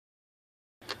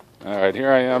Alright,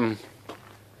 here I am.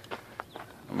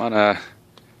 I'm on a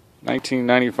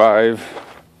 1995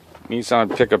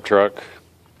 Nissan Pickup Truck.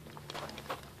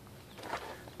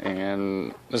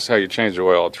 And this is how you change the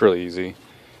oil. It's really easy.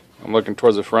 I'm looking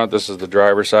towards the front. This is the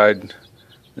driver's side.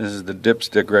 This is the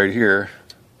dipstick right here.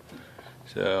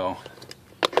 So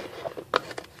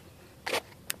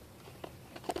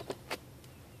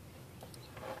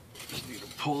just need to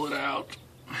pull it out.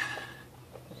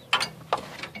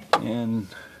 And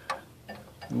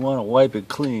you want to wipe it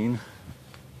clean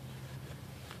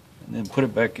and then put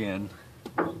it back in.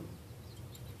 And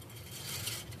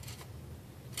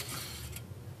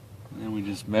then we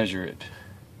just measure it.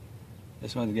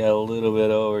 This one's got a little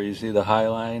bit over. You see the high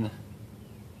line?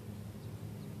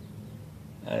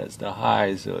 That's the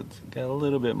high, so it's got a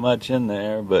little bit much in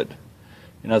there, but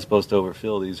you're not supposed to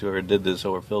overfill these. Whoever did this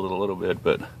overfilled it a little bit,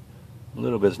 but a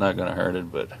little bit's not going to hurt it,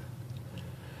 but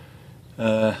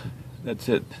that's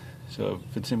it. So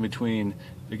if it's in between,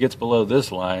 if it gets below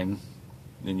this line,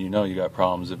 then you know you got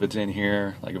problems. If it's in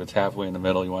here, like if it's halfway in the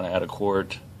middle, you want to add a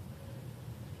quart.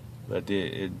 But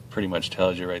it pretty much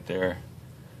tells you right there.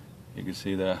 You can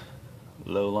see the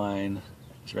low line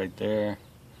is right there,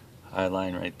 high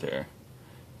line right there.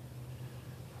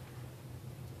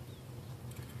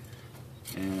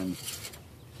 And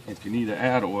if you need to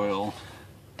add oil,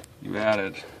 you add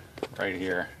it right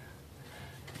here.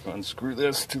 You unscrew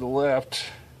this to the left,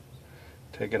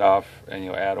 take it off, and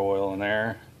you add oil in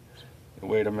there. You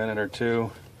wait a minute or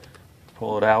two,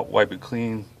 pull it out, wipe it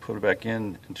clean, put it back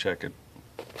in, and check it.